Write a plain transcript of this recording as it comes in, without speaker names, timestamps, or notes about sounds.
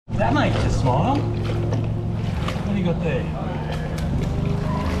That makes you smile. What do you got there?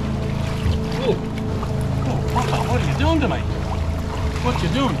 Oh, Papa, what are you doing to me? What you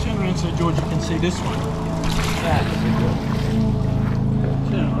doing? Turn around so Georgia can see this one. That's good.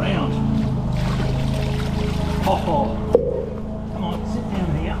 Turn around. Oh, come on, sit down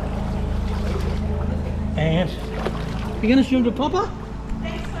here. And you going to swim to Papa?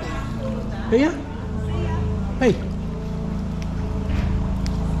 Here? Hey.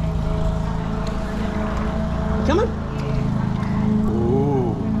 Coming?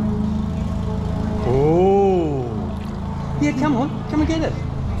 Oh. Oh. Yeah, come on. Come and get it.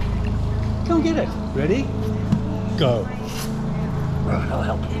 Come and get it. Ready? Go. Right, I'll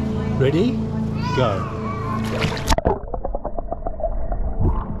help you. Ready? Go.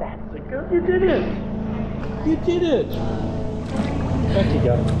 That's a good. You did it. You did it. Back you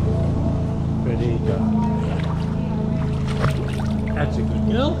go. Ready? Go. That's a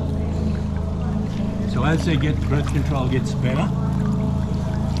good girl. So as their breath control gets better,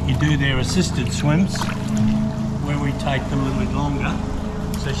 you do their assisted swims where we take them a little bit longer.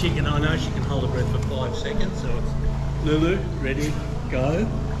 So she can, I know she can hold her breath for 5 seconds. So it's Lulu, ready, go.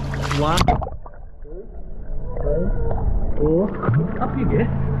 1, 2, 3, 4. Up you get.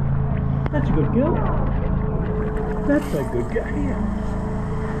 That's a good girl. That's a good girl. Here.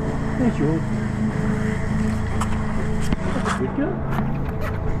 There's yours. That's a good girl.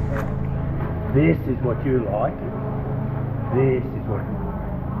 This is what you like. This is what you like.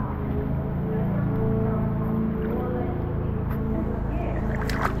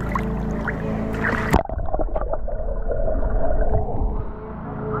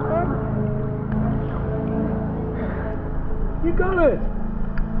 You got it.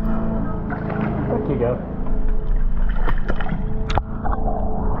 Back you go.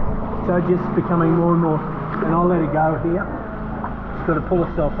 So just becoming more and more, and I'll let her go here. She's got to pull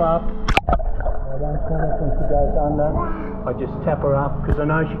herself up. I don't panic when she goes under. I just tap her up because I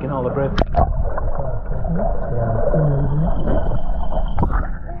know she can hold her breath. Now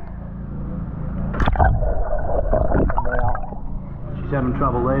she's having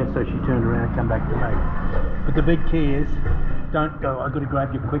trouble there, so she turned around and come back to me. But the big key is, don't go, I've got to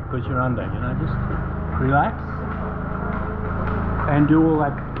grab you quick because you're under, you know, just relax. And do all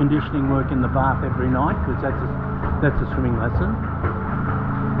that conditioning work in the bath every night because that's a swimming lesson.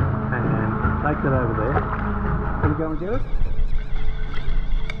 And take that over there. Can you go and do it?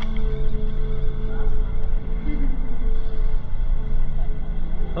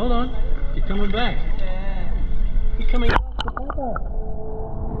 Hold on, you're coming back. You're coming back to Papa.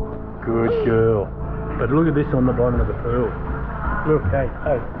 Good girl. But look at this on the bottom of the pool. Look, hey.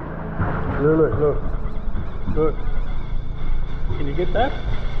 Look. Can you get that?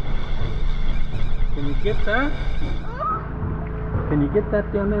 Can you get that? Can you get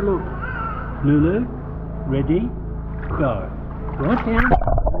that down there? Look. Lulu, ready, go. Right down.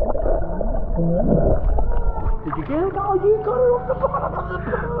 Did you get it? Oh, you got it off the bottom of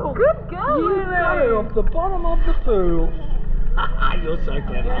the pool. Good girl, You got it off the bottom of the pool. You're so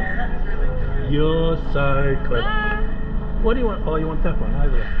clever. You're so clever. What do you want? Oh, you want that one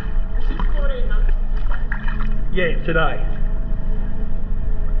over there. She's 14 months. Yeah, today.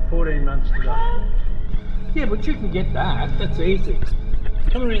 14 months today. Yeah, but you can get that. That's easy.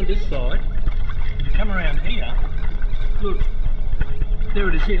 Come around this side. Come around here. Look. There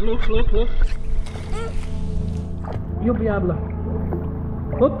it is here. Look. You'll be able to...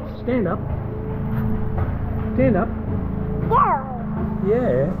 Oops, stand up. Stand up.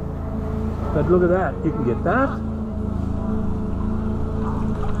 Yeah. But look at that. You can get that.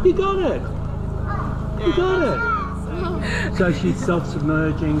 You got it. You got it. So she's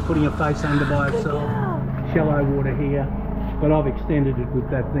self-submerging, putting her face under by herself. Shallow water here. But I've extended it with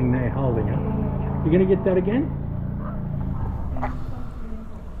that thing there holding her. You going to get that again?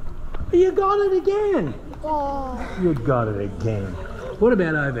 You got it again. You got it again. What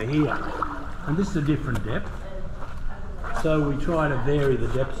about over here? And this is a different depth. So we try to vary the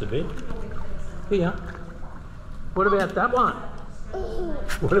depths a bit. Here. What about that one?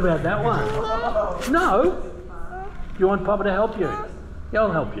 What about that one? No. Do you want Papa to help you? Yeah,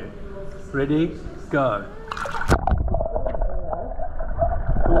 I'll help you. Ready? Go.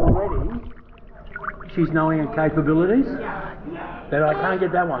 Already, she's knowing her capabilities. That I can't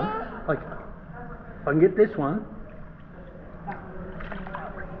get that one. Like, I can get this one.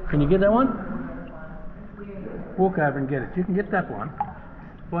 Can you get that one? Walk over and get it. You can get that one.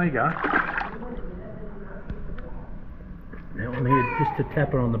 There you go. Now I'm here just to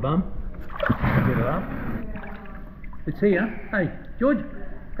tap her on the bum. Get it up. It's here. Hey, George.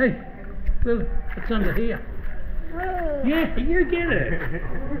 Hey, Lily, it's under here. Yeah, you get it.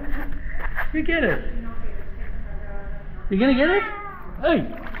 You get it. You gonna get it? Hey,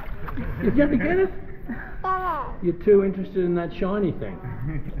 you gonna get it? You're too interested in that shiny thing.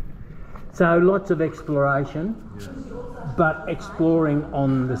 So lots of exploration, but exploring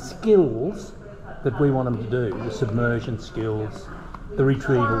on the skills that we want them to do, the submersion skills, the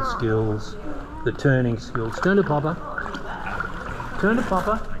retrieval skills, the turning skills. Turn to Papa. Turn to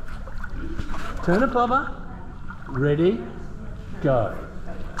Papa. Turn to Papa. Ready, go.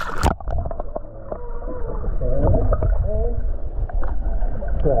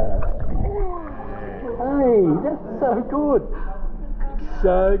 Hey, that's so good.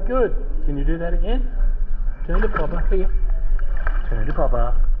 So good. Can you do that again? Turn to Papa. Here. Turn to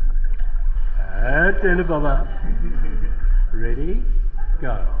Papa. Turn to Papa. Ready,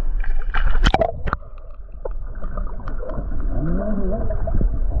 go.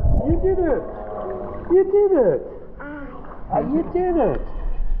 You did it. You did it. You did it.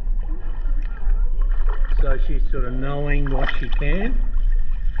 So she's sort of knowing what she can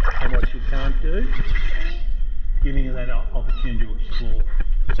and what she can't do, giving her that opportunity to explore.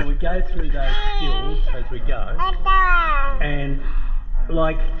 So we go through those skills as we go, and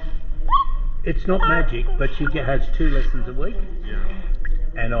like, it's not magic, but she has 2 lessons a week,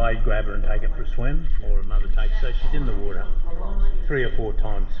 and I grab her and take her for a swim, or her mother takes her, so she's in the water 3 or 4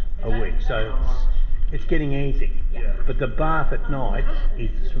 times a week, so it's getting easy. But the bath at night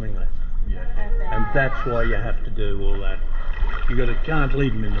is the swimming lesson, and that's why you have to do all that. Can't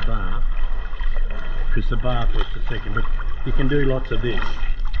leave them in the bath, because the bath was the second, but you can do lots of this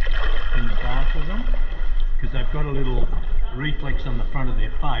in the bath with them, because they've got a little reflex on the front of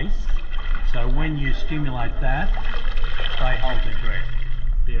their face, so when you stimulate that, they hold their breath.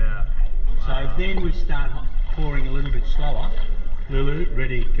 Yeah. So then we start pouring a little bit slower. Lulu,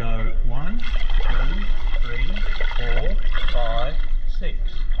 ready, go. 1, 2, 3, 4, 5, 6.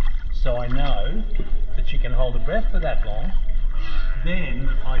 So I know that she can hold her breath for that long. Then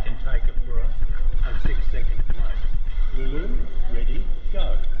I can take it for a 6-second break. Lulu, ready,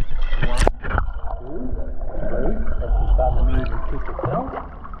 go. 1, 2, 3. As she starts to move and kick herself.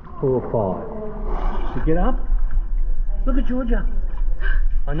 4, 5. So get up. Look at Georgia.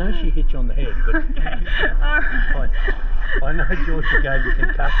 I know she hit you on the head, but I know Georgia gave you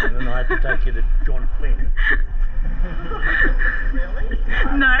concussion and I had to take you to John Flynn. Really?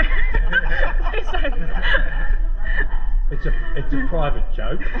 No. It's a private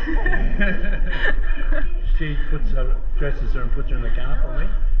joke. She dresses her and puts her in the car for me.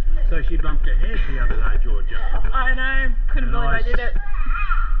 So she bumped her head the other day, Georgia. I know. Couldn't believe I did it.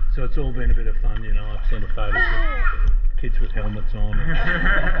 So it's all been a bit of fun, you know. I've seen the photos of kids with helmets on. Just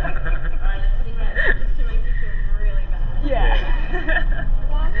to make you feel really bad. Yeah.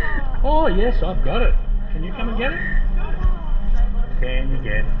 Oh yes, I've got it. Can you come and get it? Can you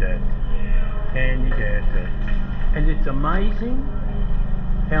get it? Can you get it? And it's amazing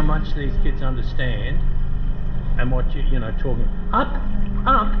how much these kids understand and what you know, talking up,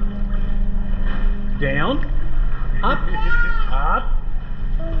 up, down, up, up,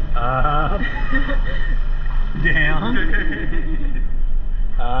 up, down,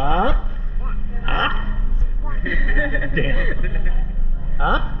 up, up, down,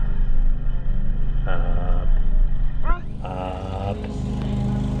 up, up, up,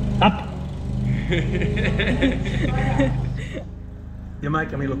 up. You're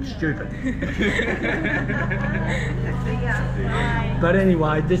making me look stupid. But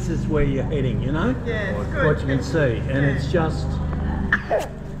anyway, this is where you're heading, you know? Yeah, what you can see. And it's just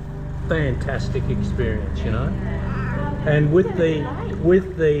fantastic experience, you know? And with the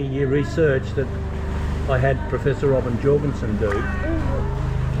research that I had Professor Robin Jorgensen do,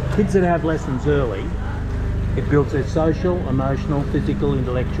 kids that have lessons early, it builds their social, emotional, physical,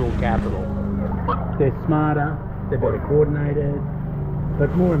 intellectual capital. They're smarter, they're better coordinated,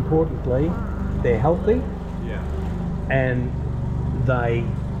 but more importantly, they're healthy, and they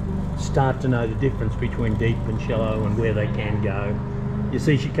start to know the difference between deep and shallow and where they can go. You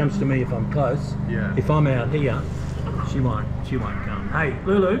see, she comes to me if I'm close. Yeah. If I'm out here, she won't come. Hey,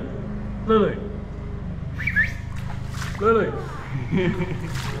 Lulu, Lulu, Lulu,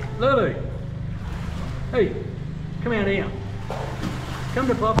 Lulu. Hey, come out here. Come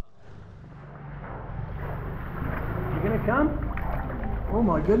to Papa. You gonna come? Oh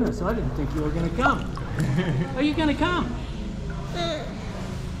my goodness, I didn't think you were gonna come. Are you gonna come?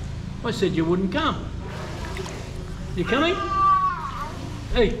 I said you wouldn't come. You coming?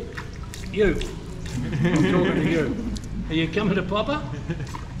 Hey, you. I'm talking to you. Are you coming to Papa?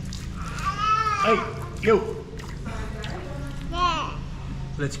 Hey, you.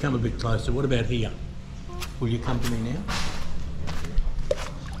 Let's come a bit closer. What about here? Will you come to me now?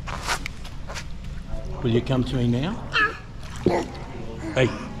 Will you come to me now? Hey.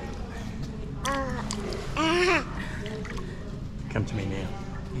 Come to me now.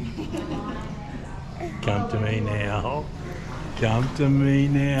 Come to me now. Come to me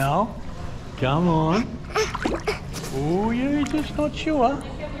now. Come on. Oh, you're just not sure.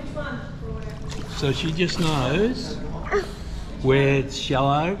 So she just knows where it's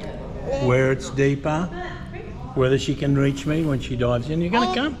shallow, where it's deeper, whether she can reach me when she dives in. You're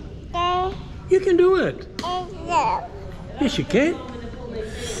going to come? You can do it. Yes, you can.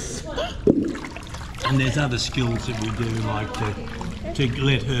 And there's other skills that we do, like to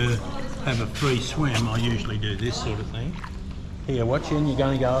let her have a free swim. I usually do this sort of thing. Here, watch in. You're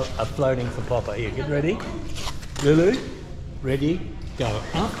going to go a floating for Papa. Here, get ready. Lulu, ready, go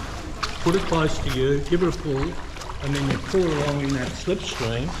up. Put it close to you, give her a pull, and then you pull her along in that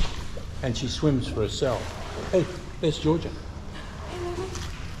slipstream, and she swims for herself. Hey, there's Georgia.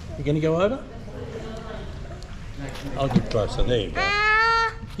 You going to go over? I'll get closer. There you go.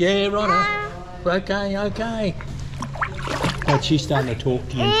 Yeah, right. Okay, okay. But she's starting to talk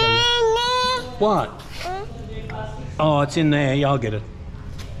to you. What? Oh, it's in there. Yeah, I'll get it.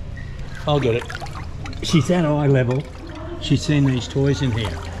 I'll get it. She's at eye level. She's seen these toys in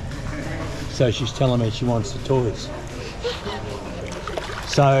here. So she's telling me she wants the toys.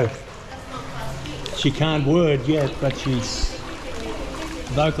 So she can't word yet, but she's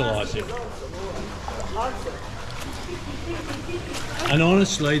vocalised it. And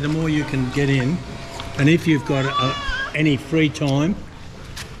honestly, the more you can get in, and if you've got any free time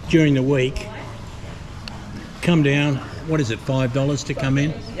during the week, come down. What is it, $5 to come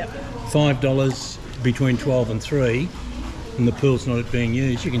in? Yep. $5 between 12 and 3, and the pool's not being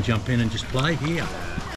used. You can jump in and just play here.